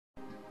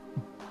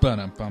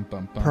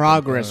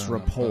Progress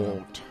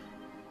report.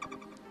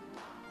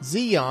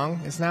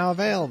 Ziyong is now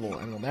available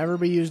and will never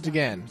be used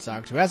again.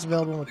 Soccer 2S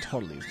available and will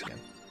totally used again.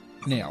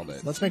 Nailed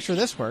it. Let's make sure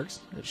this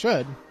works. It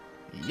should.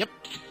 Yep.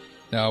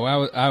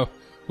 No,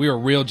 we were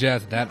real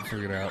jazzed at that and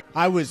figured it out.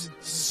 I was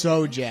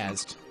so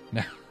jazzed.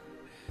 No.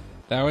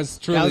 That was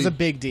a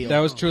big deal. That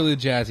was truly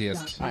the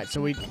jazziest. All right,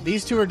 so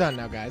these two are done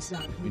now, guys.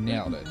 We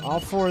nailed it. All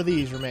 4 of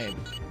these remain.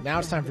 Now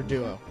it's time for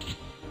duo.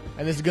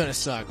 And this is going to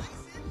suck.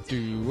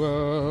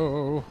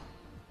 Duo.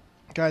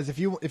 Guys, if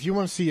you want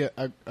to see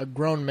a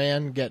grown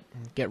man get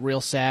real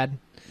sad,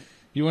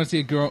 you want to see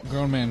a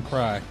grown man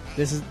cry.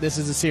 This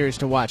is a series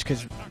to watch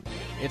because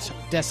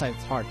Death Scythe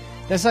is hard.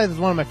 Death Scythe is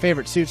one of my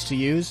favorite suits to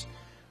use,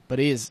 but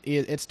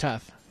it's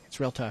tough.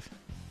 It's real tough.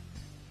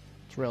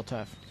 It's real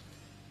tough.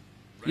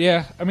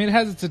 Yeah, I mean it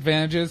has its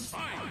advantages.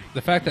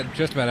 The fact that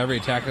just about every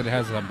attack that it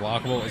has is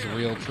unblockable is a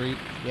real treat.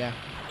 Yeah.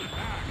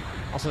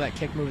 Also, that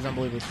kick move is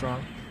unbelievably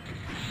strong.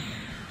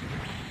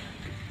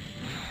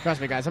 Trust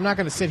me, guys, I'm not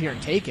going to sit here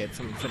and take it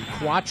from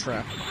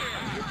Quatra.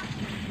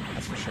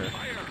 That's for sure.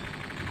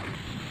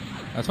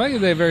 That's funny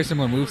they have very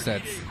similar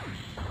movesets.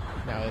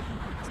 No,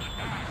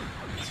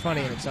 it's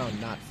funny in its own,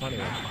 not funny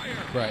one.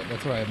 Right,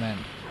 that's what I meant.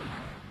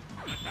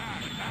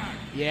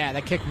 Yeah,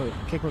 that kick move.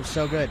 Kick move's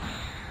so good.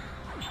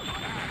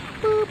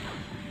 Boop.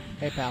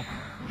 Hey, pal.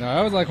 No,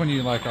 I was like when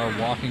you are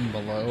walking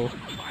below,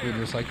 you're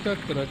just like da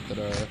da da da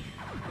da.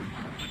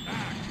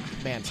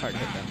 Man, it's hard to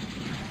hit them.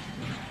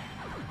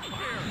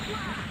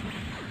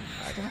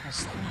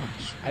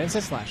 I didn't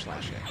say slash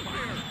yet.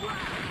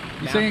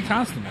 You're saying it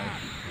constantly.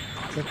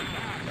 No,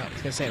 I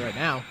was gonna say it right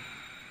now.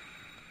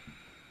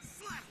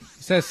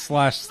 It says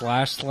slash.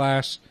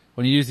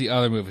 When you use the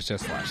other move, it's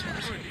just slash.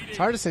 It's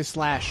hard to say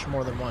slash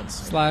more than once.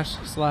 Slash,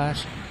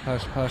 hush,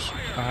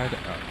 hide.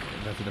 Oh,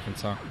 that's a different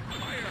song.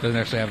 Doesn't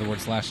actually have the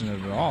word slash in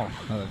it at all.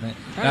 Now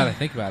that I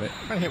think about it.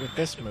 I'm trying to hit with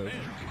this move.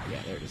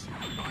 Yeah, there it is.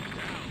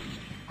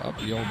 Oh,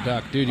 the old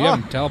duck. Dude, you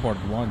haven't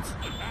teleported once.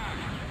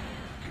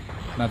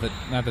 Not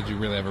that you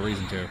really have a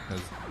reason to.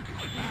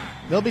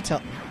 They'll be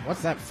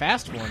What's that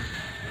fast one?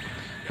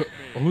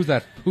 Who's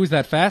that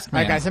fast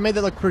man? Alright, guys, I made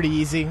that look pretty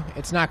easy.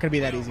 It's not going to be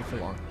that easy for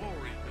long.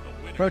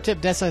 Pro tip,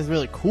 Death Scythe is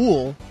really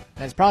cool,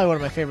 and it's probably one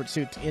of my favorite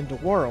suits in the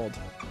world.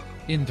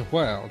 In the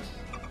world?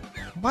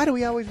 Why do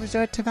we always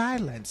resort to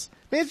violence?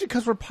 Maybe it's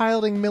because we're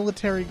piloting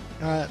military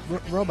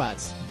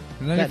robots.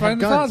 And then you find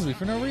the Zosby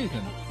for no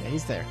reason. Yeah,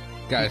 he's there.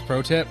 Guys,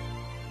 pro tip,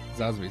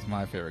 Zosby's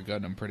my favorite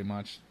Gundam, pretty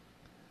much.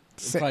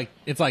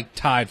 It's like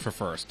tied for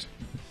first.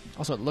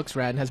 Also, it looks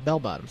rad and has bell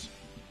bottoms.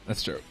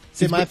 That's true.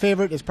 See, my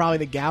favorite is probably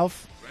the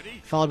Gauf,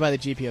 followed by the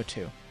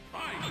GPO2. Oh,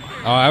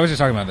 I was just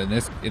talking about in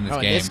this game.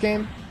 In this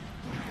game?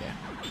 Yeah.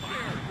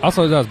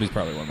 Also, Zosby's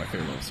probably one of my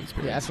favorite little suits.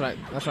 Yeah, that's what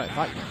I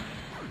thought you meant.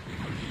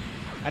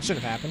 That should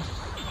have happened.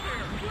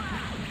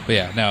 But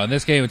yeah, no, in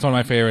this game, it's one of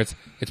my favorites.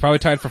 It's probably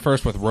tied for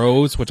first with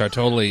Rose, which I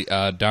totally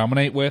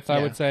dominate with,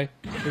 I would say.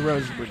 The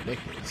Rose is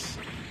ridiculous.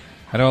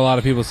 I know a lot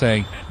of people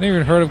saying, I've never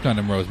even heard of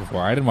Gundam Rose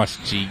before. I didn't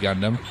watch G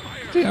Gundam.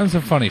 It's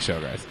a funny show,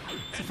 guys.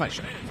 It's a funny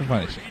show. It's a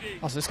funny show.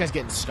 Also, this guy's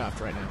getting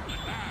stuffed right now.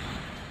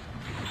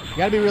 You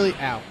gotta be really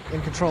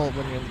in control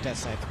when you're in the Death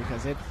Scythe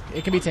because it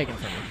can be taken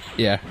from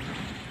you. Yeah.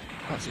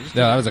 Oh, so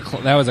no,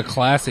 that was a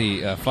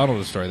classy funnel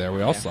destroy there.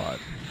 We all saw it.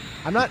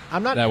 I'm not.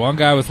 That one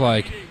guy was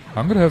like,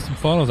 I'm gonna have some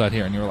funnels out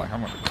here, and you were like,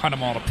 I'm gonna cut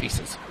them all to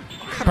pieces.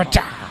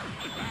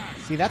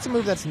 See, that's a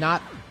move that's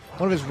not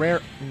one of his rare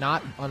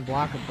not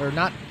unblockable or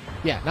not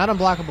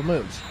unblockable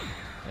moves.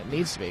 It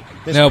needs to be.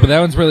 But that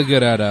one's really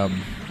good at a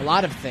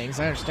lot of things.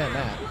 I understand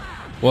that.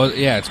 Well,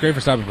 yeah, it's great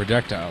for stopping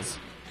projectiles.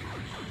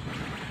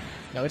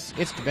 No, it's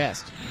the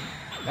best.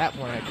 That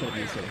one I could have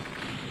used hitting.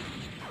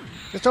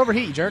 Just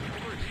overheat, you jerk.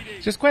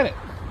 Just quit it.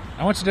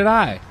 I want you to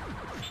die.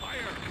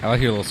 I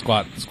like your little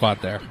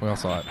squat there. We all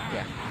saw it.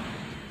 Yeah.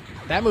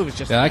 That move is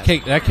just that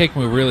kick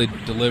move really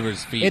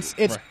delivers feet.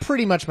 It's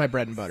pretty much my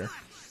bread and butter.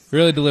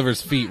 Really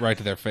delivers feet right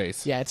to their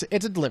face. Yeah,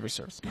 it's a delivery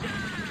service.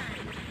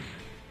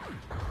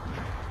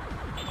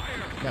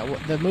 Now,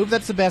 the move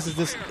that's the best is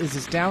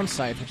this down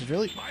scythe, which is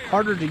really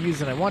harder to use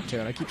than I want to,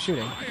 and I keep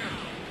shooting. All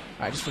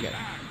right, just forget it.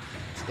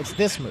 It's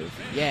this move.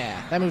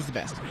 Yeah, that move's the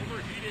best.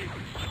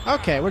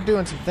 Okay, we're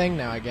doing some thing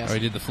now, I guess. Oh, he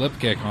did the flip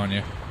kick on you.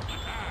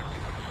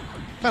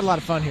 I've had a lot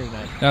of fun here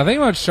tonight. Now, think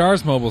about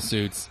Char's mobile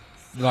suits.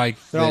 Like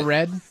They're all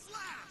red?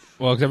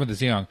 Well, except for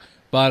this young.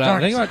 But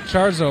think about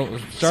Char's...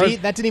 See,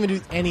 that didn't even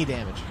do any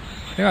damage.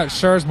 The thing about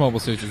Char's mobile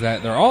suits is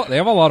that they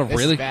have a lot of this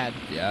really... is bad.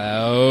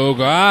 Yeah, oh,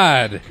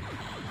 God.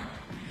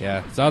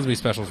 Yeah, Zosby's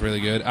special is really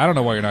good. I don't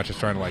know why you're not just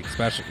trying to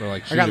special or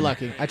shoot I got him.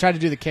 lucky. I tried to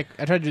do the kick.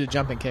 I tried to do the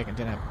jumping kick and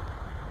didn't happen.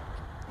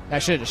 I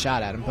should have just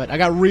shot at him, but I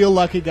got real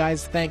lucky,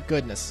 guys. Thank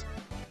goodness.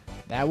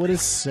 That would have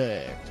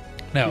sucked.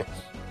 No.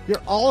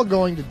 You're all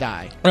going to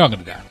die. We're all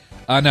going to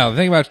die. No, the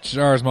thing about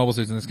Char's mobile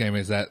suits in this game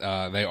is that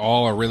they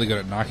all are really good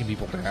at knocking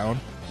people down.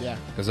 Yeah.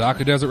 Because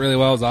Zaku does it really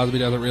well. Zosby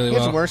does it really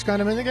well. He's the worst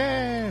Gundam in the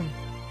game.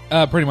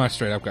 Pretty much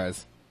straight up,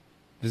 guys.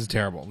 This is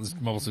terrible. This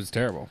mobile suit's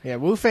terrible. Yeah,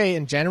 Wu Fei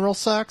in general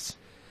sucks.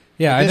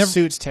 Yeah, this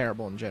suit's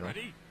terrible in general.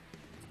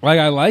 Like,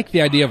 I like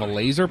the idea of a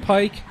laser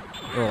pike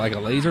or like a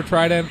laser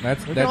trident.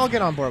 We can all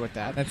get on board with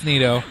that. That's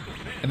neato.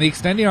 And the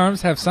extending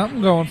arms have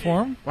something going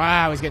for him.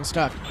 Wow, he's getting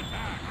stuffed.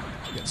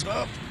 Getting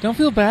stuffed. Don't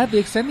feel bad. The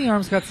extending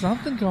arms got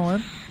something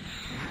going.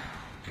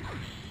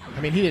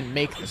 I mean, he didn't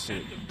make the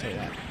suit. I'll tell you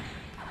that.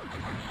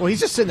 Well, he's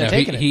just sitting there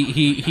taking it.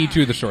 He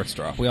drew the short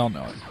straw. We all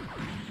know it.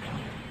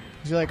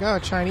 You're like, oh,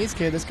 Chinese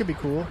kid, this could be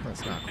cool.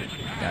 That's not cool.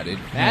 Yeah, dude.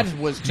 That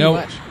was too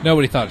much.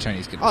 Nobody thought a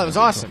Chinese kid. Oh, it was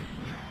awesome.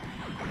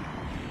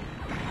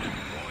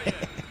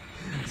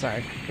 Sorry.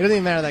 It doesn't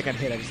even matter that I got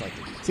hit. I just liked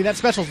it. See, that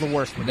special's the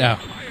worst one. No.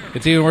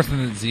 It's even worse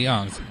than the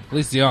Zeong's. At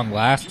least Zeong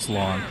lasts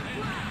long.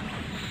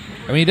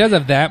 I mean, he does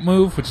have that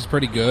move, which is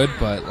pretty good,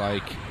 but,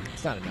 like...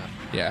 It's not enough.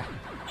 Yeah.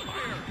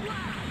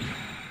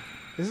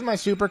 This is my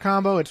super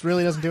combo. It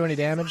really doesn't do any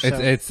damage. So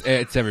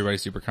It's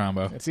everybody's super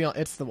combo.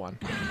 It's the one.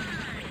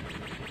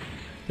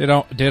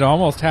 Did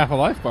almost half a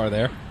life bar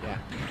there. Yeah.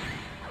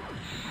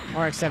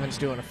 RX-7's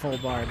doing a full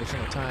bar every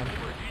single time.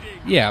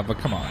 Yeah, but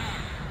come on.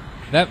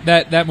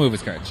 That move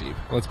is kind of cheap.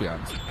 Let's be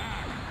honest.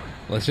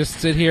 Let's just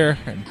sit here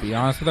and be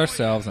honest with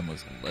ourselves. And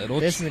was a little.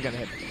 This isn't gonna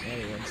hit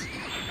anyone's.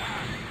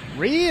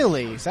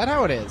 Really? Is that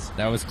how it is?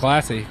 That was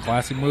classy.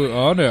 Classy move.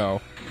 Oh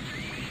no.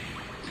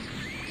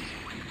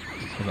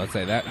 I was about to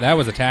say that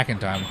was attacking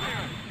time.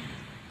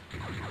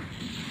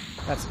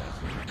 That's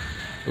enough.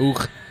 Ooh.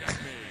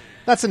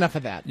 That's enough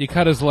of that. You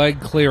cut his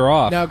leg clear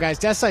off. No, guys,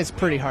 Death Sight's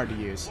pretty hard to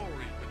use.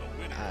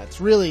 It's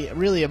really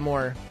a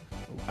more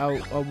a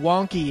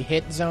wonky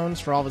hit zones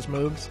for all of his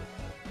moves.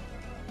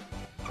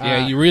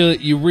 Yeah, you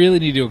really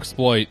need to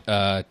exploit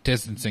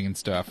distancing and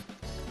stuff.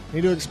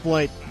 You need to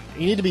exploit.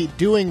 You need to be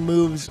doing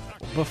moves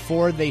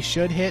before they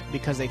should hit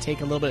because they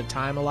take a little bit of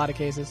time. In a lot of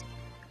cases,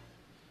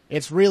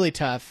 it's really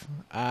tough.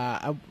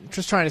 I'm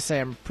just trying to say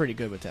I'm pretty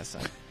good with Death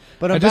Sight.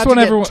 But I'm about to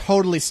get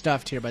totally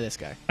stuffed here by this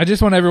guy. I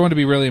just want everyone to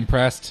be really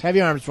impressed.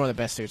 Heavy Arms is one of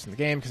the best suits in the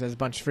game because it has a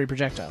bunch of free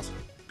projectiles.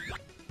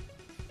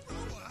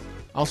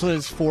 Also,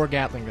 there's 4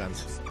 Gatling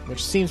guns,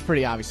 which seems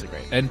pretty obviously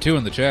great. And 2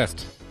 in the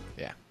chest.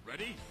 Yeah.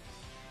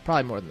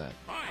 Probably more than that.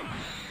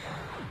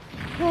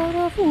 What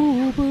a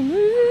fool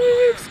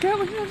believes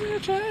Gatling guns in your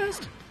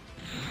chest.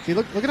 See,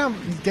 look at how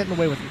he's getting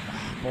away with it.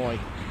 Oh, boy.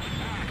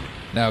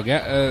 Now,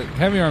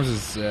 Heavy Arms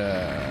is...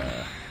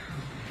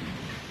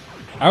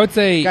 I would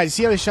say... Guys, you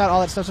see how he shot all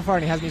that stuff so far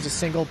and he hasn't used a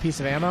single piece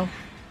of ammo?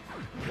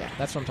 Yeah,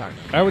 that's what I'm talking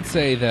about. I would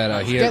say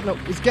that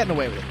he's getting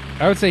away with it.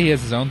 I would say he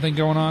has his own thing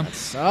going on. That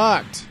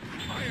sucked.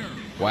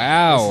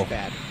 Wow. This is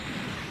bad.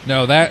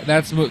 No,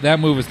 that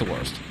move is the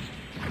worst.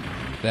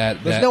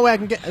 There's no way I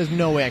can do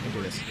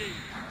this.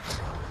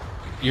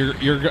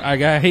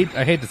 I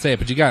hate to say it,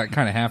 but you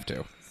kind of have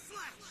to.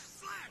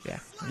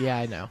 Yeah,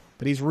 I know.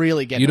 But he's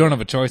really getting... You don't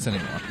have a choice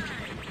anymore.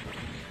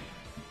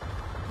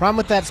 Problem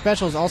with that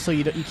special is also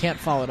you can't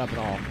follow it up at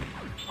all.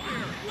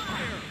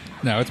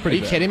 No, it's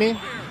pretty bad. Are you kidding me?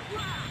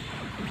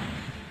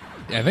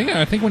 Yeah,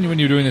 I think when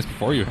you're doing this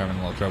before, you're having a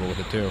little trouble with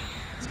it too,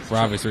 for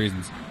obvious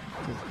reasons.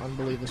 It's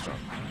unbelievably strong.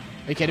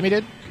 Are you kidding me,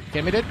 dude?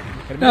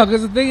 No,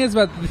 because the thing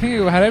about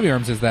Heavy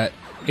Arms is that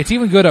it's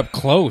even good up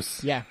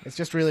close. Yeah, it's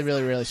just really,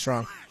 really, really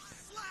strong.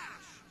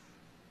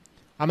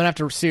 I'm gonna have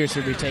to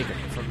seriously retake it.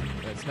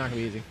 It's not gonna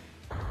be easy.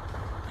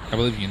 I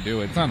believe you can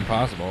do it. It's not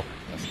impossible.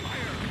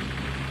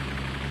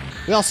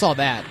 We all saw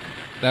that.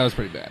 That was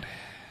pretty bad.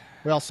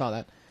 We all saw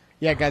that.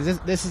 Yeah, guys,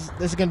 this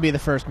is going to be the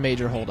first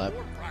major holdup.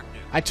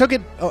 I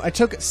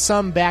took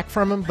some back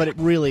from him, but it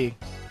really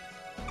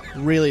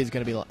is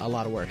going to be a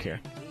lot of work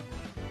here.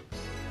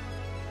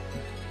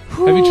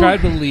 Have you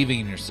tried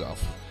believing in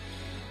yourself?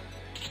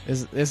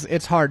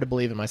 It's hard to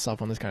believe in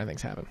myself when this kind of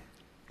things happen.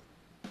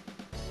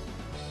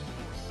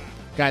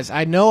 Guys,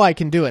 I know I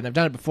can do it, and I've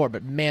done it before,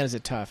 but man, is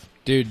it tough.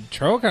 Dude,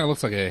 Tro kind of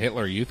looks like a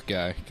Hitler Youth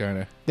guy, kind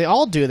of. They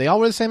all do. They all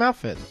wear the same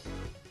outfit.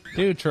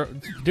 Dude,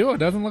 Duo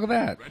doesn't look at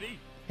that.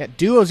 Yeah,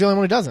 Duo's the only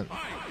one who doesn't.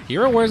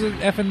 Hero wears an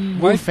effing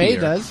Wu wife Fei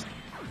beater. does.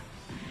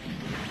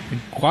 And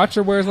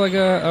Quattro wears like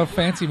a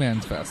fancy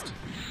man's vest.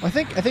 I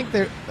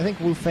think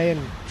Wu Fei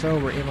and Tro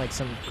were in like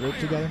some group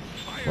together.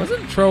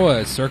 Wasn't Tro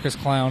a circus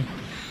clown?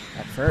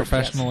 At first,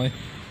 professionally. Yes.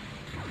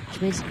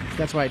 Which means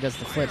that's why he does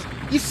the flips.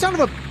 You son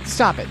of a...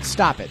 Stop it.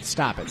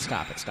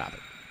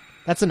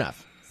 That's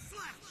enough.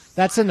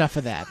 That's enough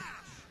of that.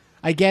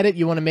 I get it.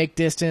 You want to make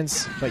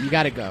distance, but you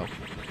got to go.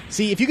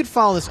 See, if you could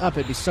follow this up,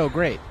 it'd be so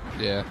great.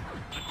 Yeah.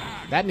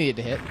 That needed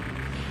to hit.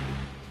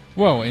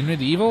 Whoa, in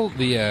Medieval,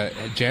 the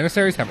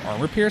Janissaries have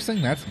armor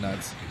piercing? That's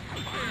nuts.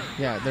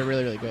 Yeah, they're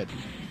really, really good.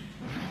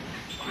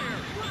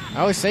 I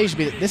always say you should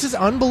be... This is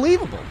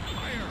unbelievable.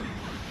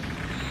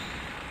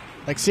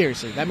 Like,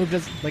 seriously, that move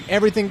does... Like,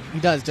 everything he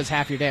does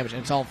half your damage,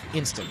 and it's all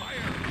instant.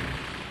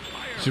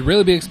 Should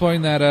really be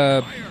exploiting that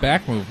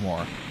back move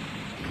more.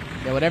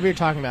 Yeah, whatever you're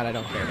talking about, I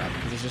don't care about,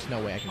 because there's just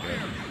no way I can do it.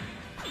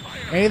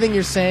 Anything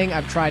you're saying,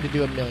 I've tried to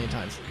do 1,000,000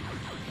 times.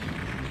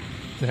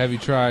 Have you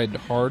tried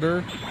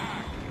harder?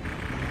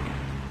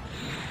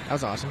 That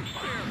was awesome.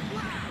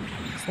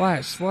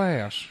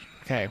 Slash.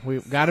 Okay, we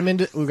got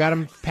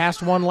him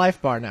past 1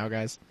 life bar now,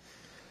 guys.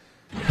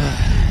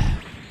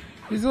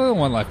 He's only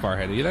 1 life bar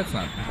ahead of you. That's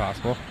not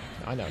impossible.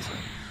 No, I know it's not.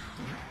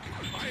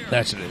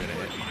 That should have been it.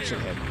 Should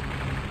hit.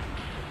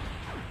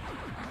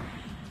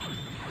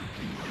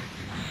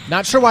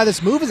 Not sure why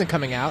this move isn't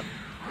coming out.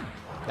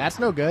 That's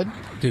no good.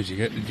 Dude,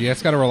 you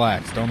just gotta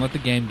relax. Don't let the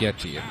game get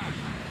to you.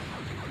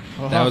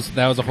 Uh-huh.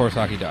 That was a horse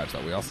hockey dodge,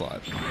 though. We all saw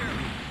it.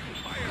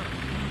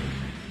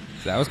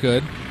 So that was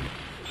good.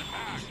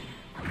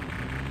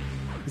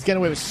 He's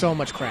getting away with so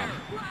much crap.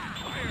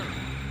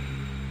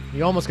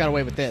 He almost got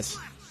away with this.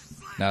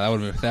 No, that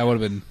would have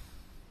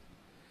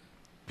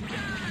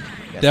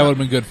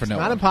been good for no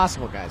Not one.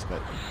 impossible, guys,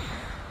 but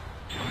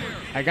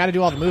I got to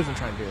do all the moves I'm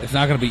trying to do. It's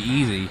not going to be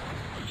easy,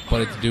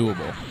 but it's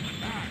doable.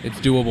 It's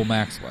doable,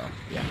 Maxwell.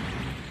 Yeah.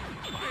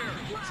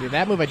 See,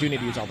 that move I do need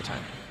to use all the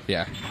time.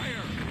 Yeah.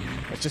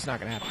 It's just not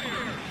going to happen.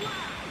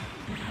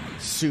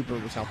 Super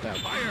was helped out.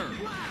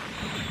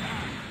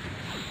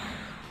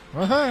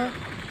 Uh-huh.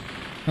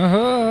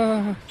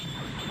 Uh-huh.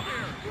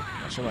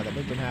 Not sure why that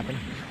move didn't happen.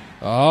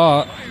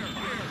 Oh.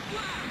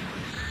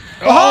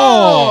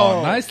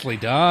 Oh! Nicely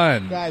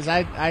done. Guys,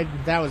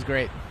 that was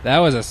great. That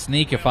was a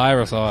sneak if I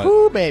ever saw it.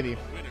 Ooh, baby.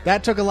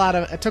 That took a lot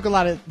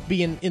of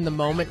being in the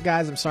moment,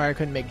 guys. I'm sorry I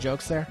couldn't make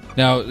jokes there.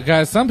 Now,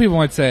 guys, some people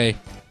might say,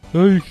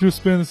 oh, you can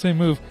just spam the same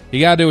move. You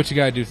gotta do what you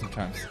gotta do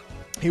sometimes.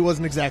 He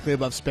wasn't exactly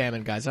above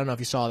spamming, guys. I don't know if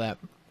you saw that.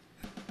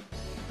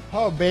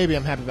 Oh, baby,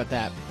 I'm happy about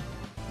that.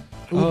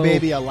 Ooh, Oh.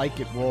 baby, I like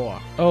it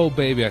raw. Oh,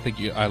 baby,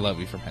 I love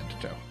you from head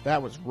to toe.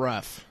 That was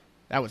rough.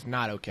 That was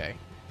not okay.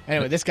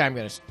 Anyway, this guy I'm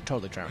going to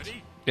totally trounce.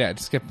 Yeah,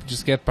 just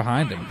get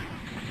behind him.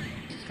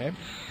 Okay.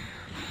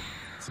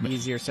 It's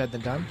easier said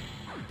than done.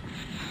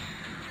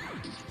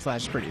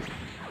 Slash is pretty easy.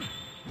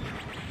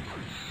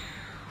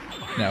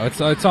 No,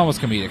 it's almost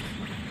comedic.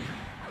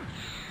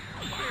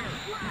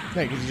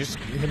 Yeah, because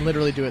you can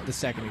literally do it the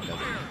second he does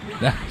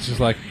it. It's just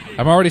like,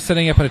 I'm already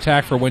setting up an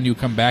attack for when you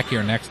come back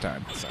here next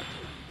time. So.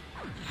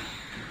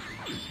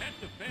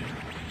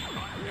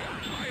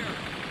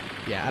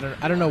 Yeah,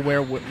 I don't know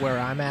where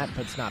I'm at,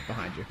 but it's not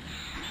behind you.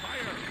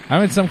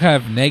 I'm in some kind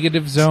of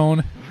negative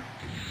zone.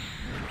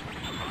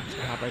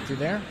 Hop right through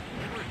there.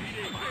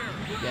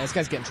 Yeah, this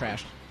guy's getting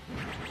trashed.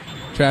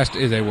 Trashed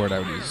is a word I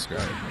would use to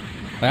describe it.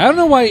 Like, I don't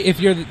know why, if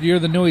you're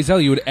the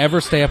Noiselle, you would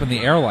ever stay up in the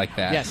air like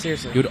that. Yeah,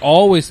 seriously. You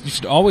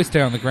should always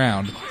stay on the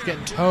ground. It's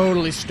getting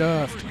totally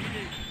stuffed.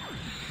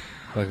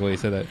 Like the way you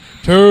said that.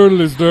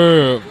 Totally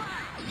stuffed.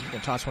 I'm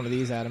gonna toss one of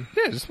these at him.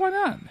 Yeah, just why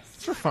not?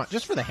 Just for fun,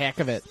 just for the heck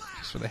of it.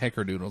 Just for the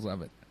hecker doodles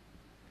of it.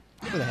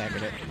 For the heck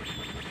of it.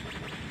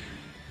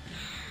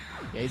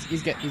 Yeah,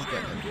 he's getting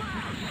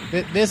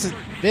it. This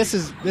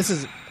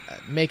is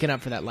making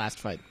up for that last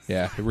fight.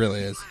 Yeah, it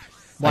really is.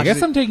 Watch I guess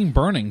it. I'm taking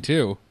burning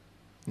too.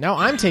 No,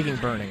 I'm taking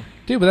burning.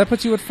 Dude, but that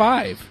puts you at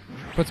 5.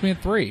 Puts me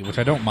at 3, which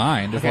I don't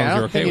mind as long as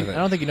you're okay with I it.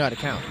 don't think you know how to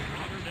count.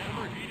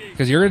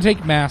 Because you're going to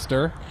take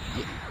master.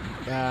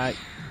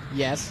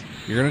 Yes.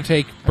 You're going to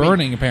take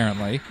burning,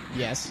 apparently.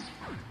 Yes.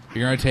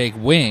 You're going to take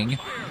wing.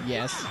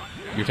 Yes.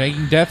 You're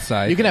taking death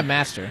sight. You can have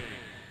master.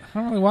 I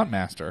don't really want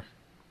master.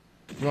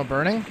 You want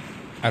burning?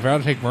 I'd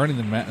rather take burning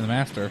than the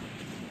master.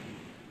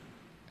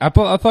 I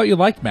thought you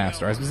liked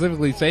master. I was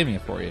specifically saving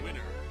it for you.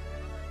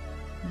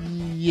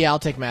 Yeah, I'll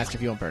take master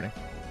if you want burning.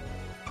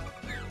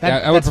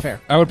 That's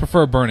fair. I would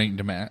prefer burning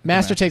to master.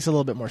 Master takes a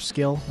little bit more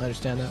skill. I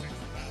understand that.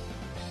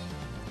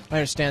 I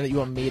understand that you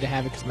want me to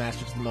have it because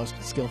master's the most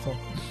skillful.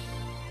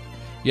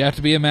 You have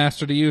to be a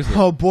master to use it.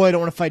 Oh boy, I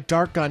don't want to fight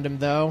Dark Gundam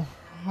though.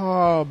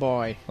 Oh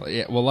boy.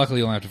 Well, luckily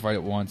you only have to fight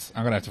it once.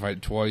 I'm gonna have to fight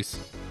it twice.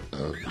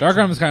 Dark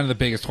Gundam is kind of the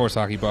biggest horse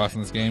hockey boss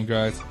in this game,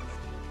 guys.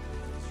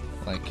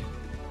 Like,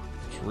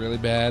 it's really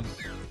bad.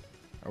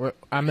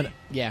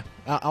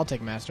 I'll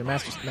take master.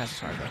 Master's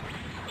hard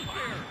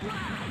though.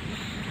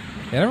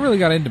 Yeah, I never really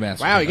got into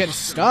master. Wow, you got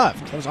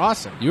stuffed. That was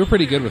awesome. You were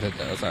pretty good with it,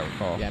 though, as I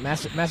recall. Yeah,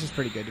 master's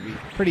pretty easy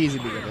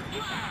to be good with.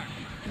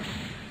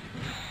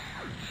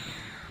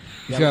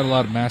 He's got a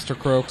lot of master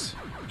croaks.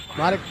 A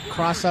lot of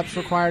cross-ups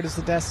required as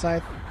the death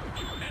scythe.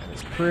 And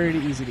it's pretty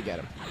easy to get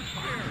him.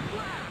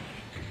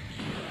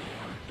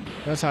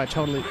 Notice how I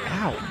totally...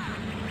 Ow!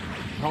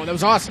 Oh, that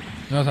was awesome.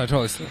 Notice how I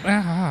totally...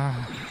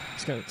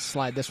 Just gonna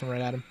slide this one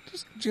right at him.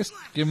 Just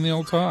give him the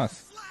old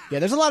toss. Yeah,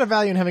 there's a lot of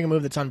value in having a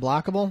move that's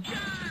unblockable.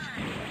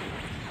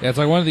 Yeah, it's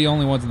like one of the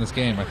only ones in this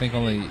game. I think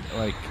only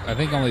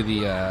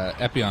the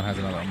Epion has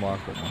another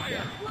unblockable one.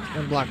 Yeah,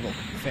 unblockable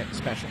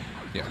special.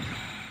 Yeah,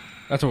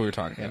 that's what we were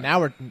talking Yeah, about. now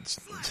we're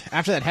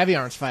after that heavy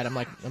arms fight. I'm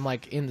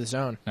like in the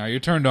zone. Now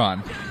you're turned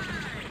on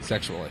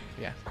sexually.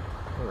 Yeah,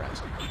 we're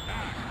right.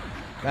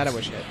 That I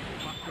wish hit.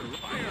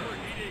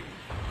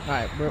 All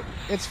right,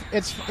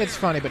 it's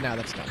funny, but now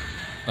that's done.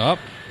 Up,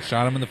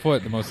 shot him in the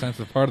foot. The most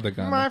sensitive part of the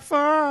gun. My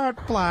foot,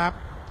 plap,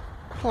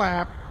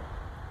 clap.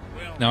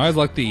 Now I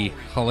like the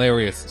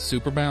hilarious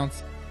super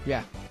bounce.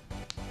 Yeah,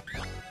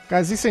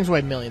 guys, these things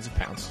weigh millions of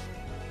pounds.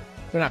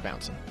 They're not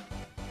bouncing.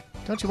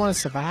 Don't you want to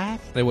survive?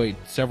 They weigh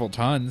several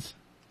tons.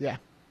 Yeah,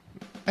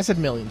 I said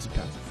millions of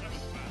pounds.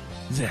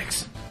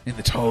 Zex in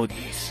the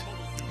Tolgies.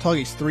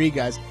 Tolgies 3,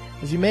 guys.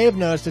 As you may have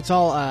noticed, it's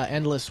all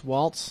endless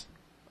waltz.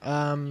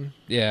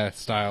 Yeah,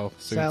 style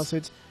suits. Style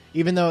suits.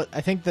 Even though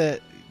I think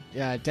the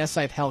Death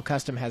Scythe Hell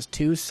Custom has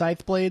 2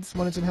 scythe blades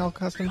when it's in Hell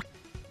Custom.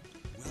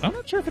 I'm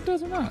not sure if it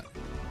does or not.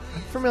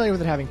 I'm familiar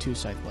with it having 2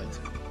 scythe blades.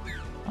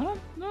 I don't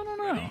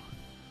know. I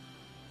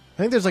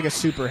think there's like a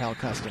super Hell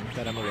Custom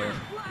that I'm aware of.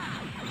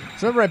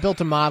 So remember I built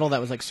a model that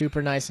was like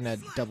super nice and had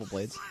double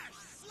blades.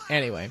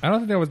 Anyway. I don't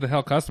think that was the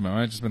Hell Custom. It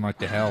might have just been like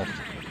the Hell.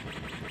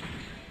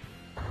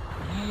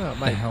 I don't know.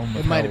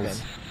 It might have been.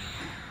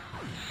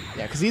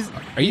 Yeah, because he's...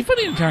 Are you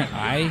putting an giant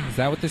eye? Is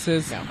that what this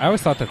is? No. I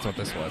always thought that's what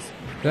this was.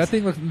 That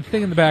thing, the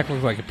thing in the back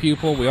looks like a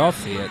pupil. We all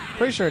see it.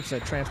 Pretty sure it's a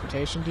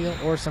transportation deal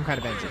or some kind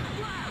of engine.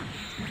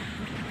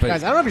 But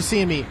Guys, I don't know if you're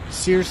seeing me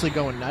seriously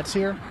going nuts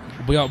here.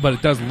 but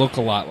it does look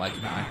a lot like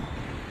an eye.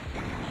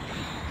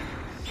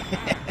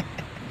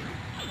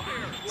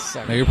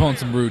 Now you're pulling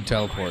some rude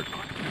teleport.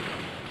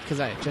 Because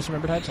I just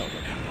remembered how to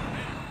teleport.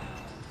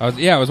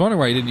 I was wondering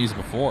why you didn't use it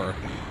before.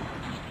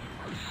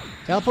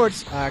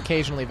 Teleport's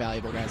occasionally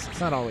valuable, guys. It's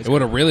not always. It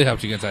would have really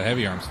helped you against that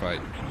heavy arms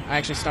fight. I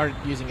actually started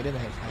using it in the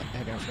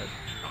heavy arms fight.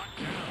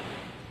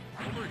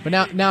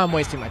 But now I'm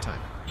wasting my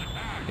time.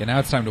 Yeah, now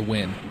it's time to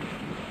win.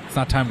 It's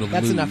not time to lose.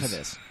 That's enough of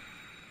this.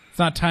 It's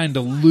not time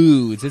to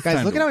lose. It's Guys,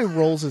 time look at how he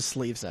rolls his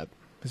sleeves up.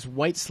 His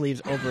white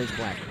sleeves over his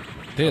black.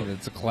 Dude,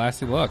 it's a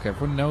classy look.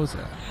 Everyone knows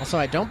that. Also,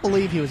 I don't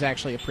believe he was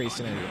actually a priest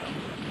in any way.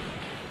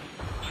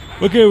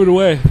 What gave it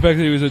away? The fact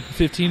that he was a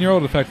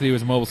 15-year-old or the fact that he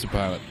was a mobile suit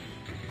pilot?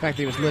 The fact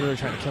that he was literally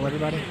trying to kill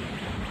everybody.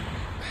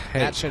 Hey,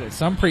 That should've...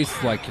 some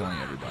priests like killing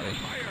everybody.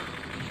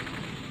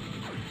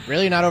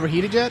 Really? Not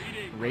overheated yet?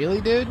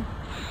 Really, dude?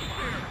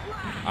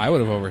 I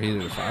would have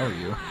overheated if I were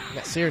you.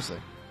 Yeah, seriously.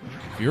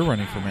 If you're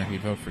running for mayor,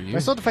 he'd vote for you. Do I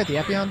still have to fight the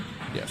Epion?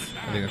 Yes,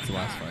 I think that's the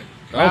last fight.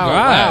 Wow, Oh,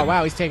 God!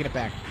 Wow, he's taking it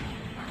back.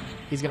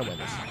 He's going to win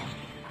this.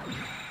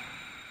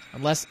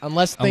 Unless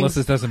things... Unless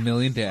this does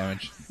 1,000,000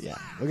 damage. Yeah,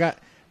 we got...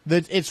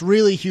 It's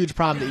really huge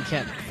problem that you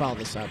can't follow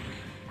this up.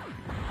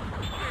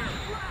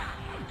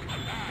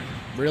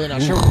 Really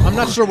not sure. I'm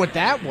not sure what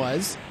that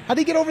was. How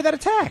did he get over that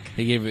attack?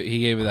 He gave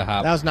it the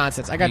hop. That was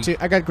nonsense. I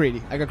got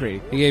greedy.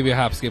 He gave you a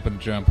hop, skip, and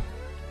a jump.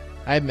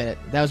 I admit it.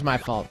 That was my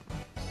fault.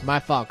 My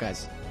fault,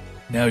 guys.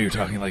 Now you're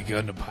talking like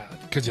Gundam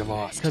pilot because you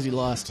lost. Because you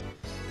lost.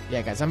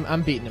 Yeah, guys,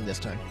 I'm beating him this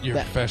time. You're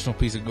a professional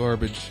piece of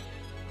garbage.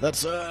 That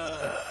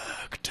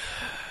sucked.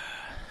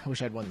 I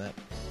wish I'd won that.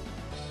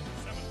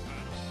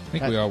 I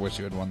think we all wish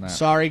you had won that.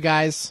 Sorry,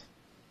 guys.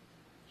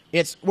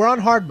 We're on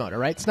hard mode, all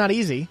right? It's not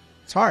easy.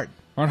 It's hard.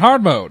 We're on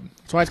hard mode.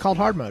 That's why it's called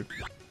hard mode.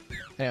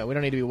 Yeah, we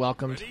don't need to be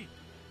welcomed.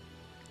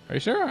 Are you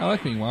sure? I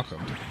like being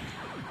welcomed.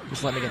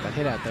 Just let me get that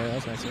hit out there. That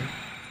was nice of him.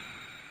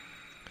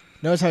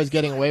 Notice how he's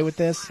getting away with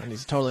this, and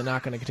he's totally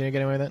not going to continue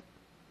getting away with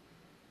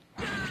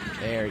it.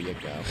 There you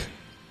go.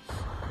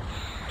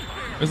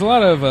 There's a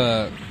lot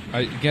of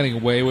getting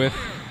away with.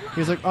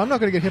 He's like, oh, I'm not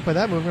going to get hit by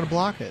that move. I'm going to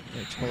block it.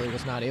 And he totally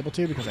was not able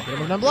to because I hit him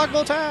with an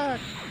unblockable attack.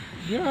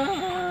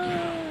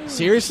 Yeah.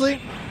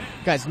 Seriously?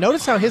 Guys,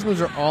 notice how his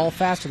moves are all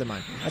faster than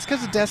mine. That's because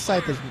the Death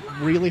Scythe is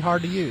really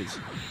hard to use.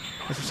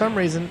 And for some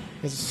reason,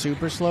 he has a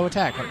super slow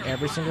attack on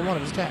every single one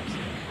of his attacks.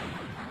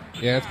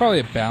 Yeah, it's probably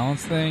a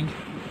balance thing.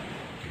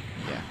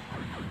 Yeah.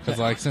 Because,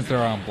 like, since they're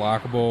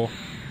unblockable.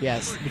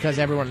 Yes, because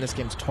everyone in this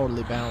game is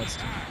totally balanced.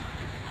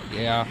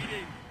 Yeah.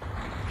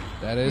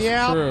 That is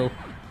true.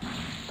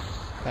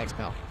 Thanks,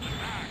 pal.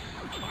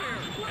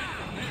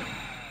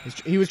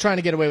 He was trying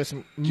to get away with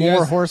some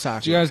more horse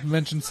hockey. Did you guys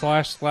mention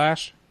slash?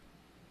 Slash?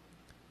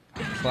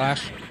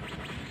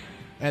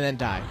 And then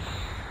die.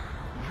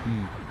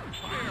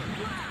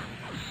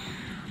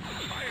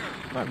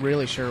 Not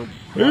really sure.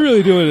 We're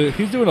really doing it.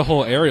 He's doing a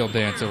whole aerial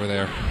dance over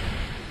there.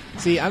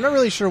 See, I'm not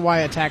really sure why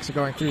attacks are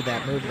going through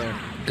that move there.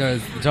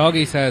 Because the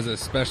Doggies has a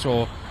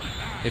special...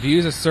 If you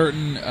use a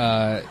certain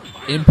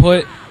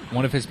input,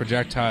 one of his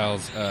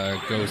projectiles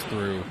goes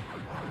through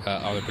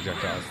other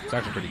projectiles. It's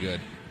actually pretty good.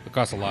 It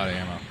costs a lot of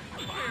ammo.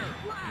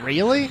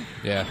 Really?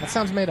 Yeah. That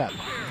sounds made up.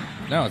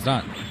 No, it's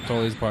not. It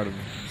totally is part of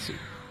the suit.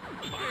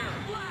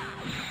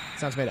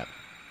 Sounds made up.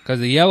 Because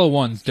the yellow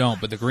ones don't,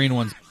 but the green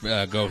ones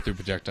go through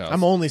projectiles.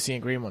 I'm only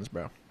seeing green ones,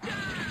 bro. Well,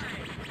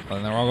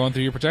 then they're all going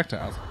through your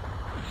projectiles.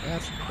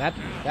 That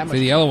much. See,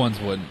 the yellow ones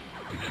wouldn't.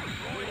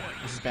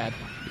 This is bad.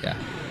 Yeah.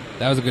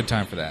 That was a good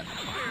time for that.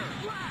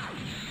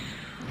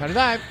 Time to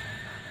die.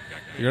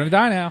 You're going to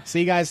die now.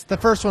 See, guys, the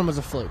first one was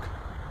a fluke.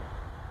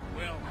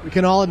 We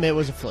can all admit it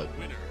was a fluke.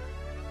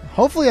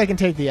 Hopefully I can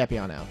take the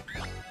Epion out.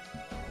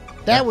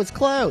 That was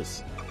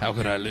close. How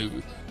could I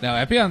lose?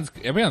 Now, Epion's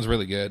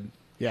really good.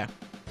 Yeah.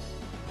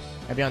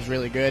 Epion's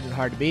really good and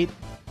hard to beat.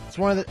 It's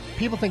one of the...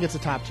 People think it's a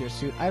top-tier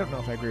suit. I don't know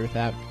if I agree with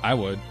that. I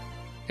would.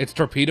 It's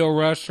Torpedo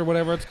Rush or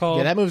whatever it's called.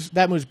 Yeah,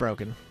 that move's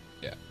broken.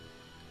 Yeah.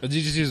 But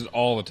you just use it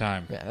all the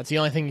time. Yeah, that's the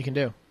only thing you can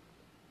do.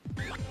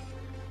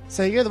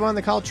 So you're the one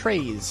they call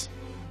trays.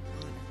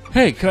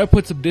 Hey, can I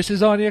put some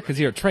dishes on you? Because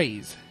you're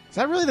trays. Is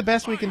that really the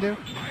best we can do?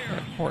 Yeah,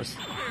 of course.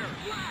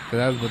 Because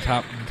that was the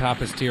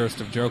toppest tierest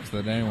of jokes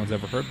that anyone's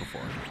ever heard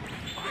before.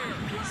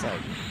 It's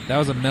like... That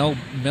was a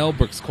Mel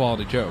Brooks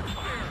quality joke.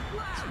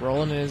 He's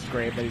rolling in his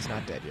grave that he's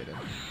not dead yet.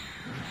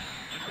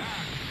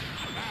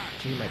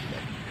 He might be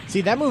dead.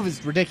 See, that move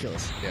is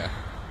ridiculous. Yeah.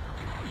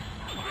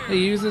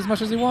 He uses as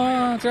much as he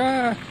wants.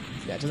 Ah.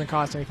 Yeah, it doesn't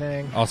cost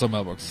anything. Also,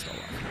 Mel Brooks is still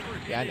alive.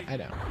 Yeah, I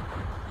know.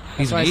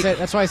 He's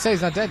That's why I say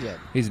he's not dead yet.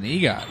 He's an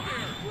EGOT.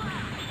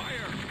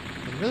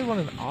 You really want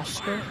an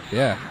Oscar?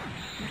 Yeah.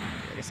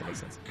 I guess that makes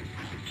sense.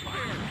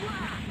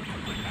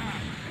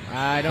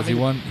 I don't think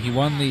he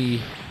won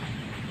the...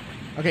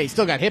 Okay, he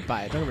still got hit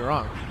by it. Don't get me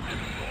wrong.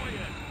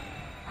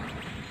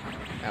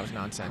 That was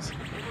nonsense.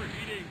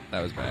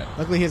 That was bad.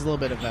 Luckily, he has a little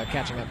bit of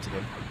catching up to do.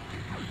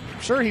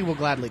 I'm sure he will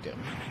gladly do.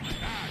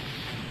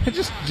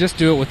 Just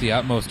do it with the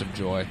utmost of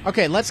joy.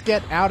 Okay, let's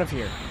get out of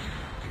here.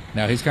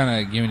 Now he's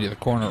kind of giving you the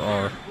corner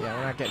R. Yeah,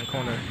 we're not getting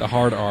corner. The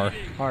hard R.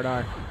 Hard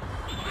R.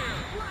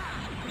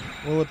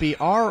 Will it be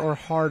R or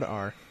hard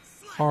R?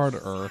 Hard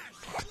R.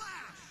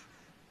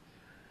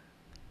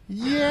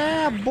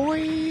 Yeah,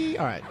 boy.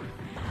 All right.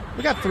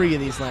 We got 3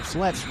 of these left, so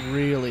let's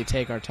really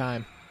take our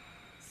time.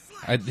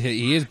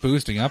 He is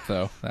boosting up,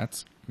 though.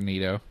 That's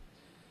neato.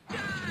 Do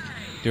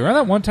you remember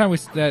that one time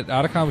that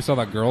Otacon we saw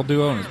that girl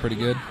duo and it was pretty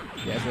good?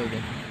 Yeah, it's really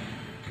good.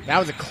 That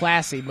was a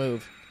classy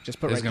move. Just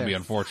put It's right going to there. be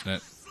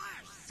unfortunate.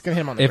 It's going to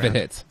hit him on the If ground. it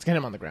hits. It's going to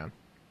hit him on the ground.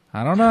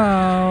 I don't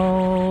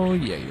know.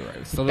 Yeah, you're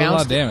right. Still did a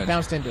lot of damage.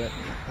 Bounced into it.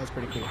 That was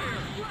pretty cool.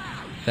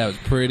 That was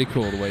pretty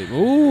cool the way...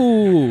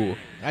 Ooh!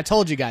 I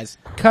told you guys.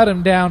 Cut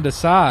him down to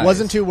size.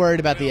 Wasn't too worried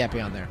about the Epi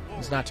on there.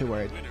 Was not too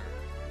worried.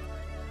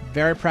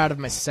 Very proud of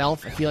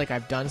myself. I feel like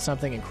I've done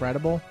something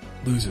incredible.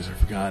 Losers are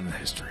forgotten in the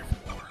history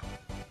of war.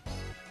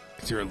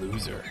 Because you're a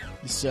loser.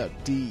 You suck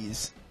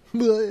D's.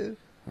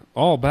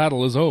 All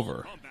battle is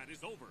over.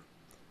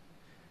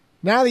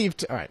 Now that you've...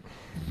 All right.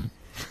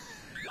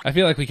 I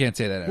feel like we can't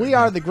say that ever. We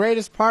are the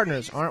greatest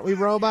partners, aren't we,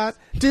 robot?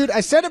 Dude, I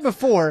said it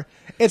before.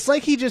 It's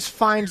like he just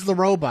finds the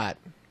robot.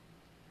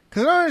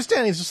 Because I don't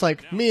understand. He's just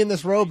like, me and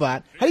this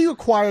robot. How do you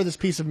acquire this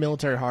piece of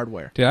military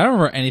hardware? Dude, I don't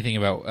remember anything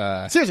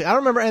about... Seriously, I don't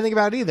remember anything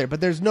about it either.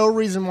 But there's no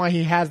reason why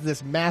he has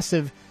this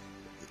massive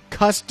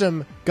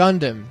custom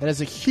Gundam that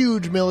has a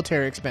huge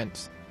military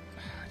expense.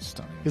 I just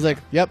don't even... He's like,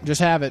 yep,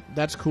 just have it.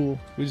 That's cool.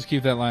 We just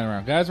keep that line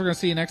around. Guys, we're going to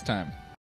see you next time.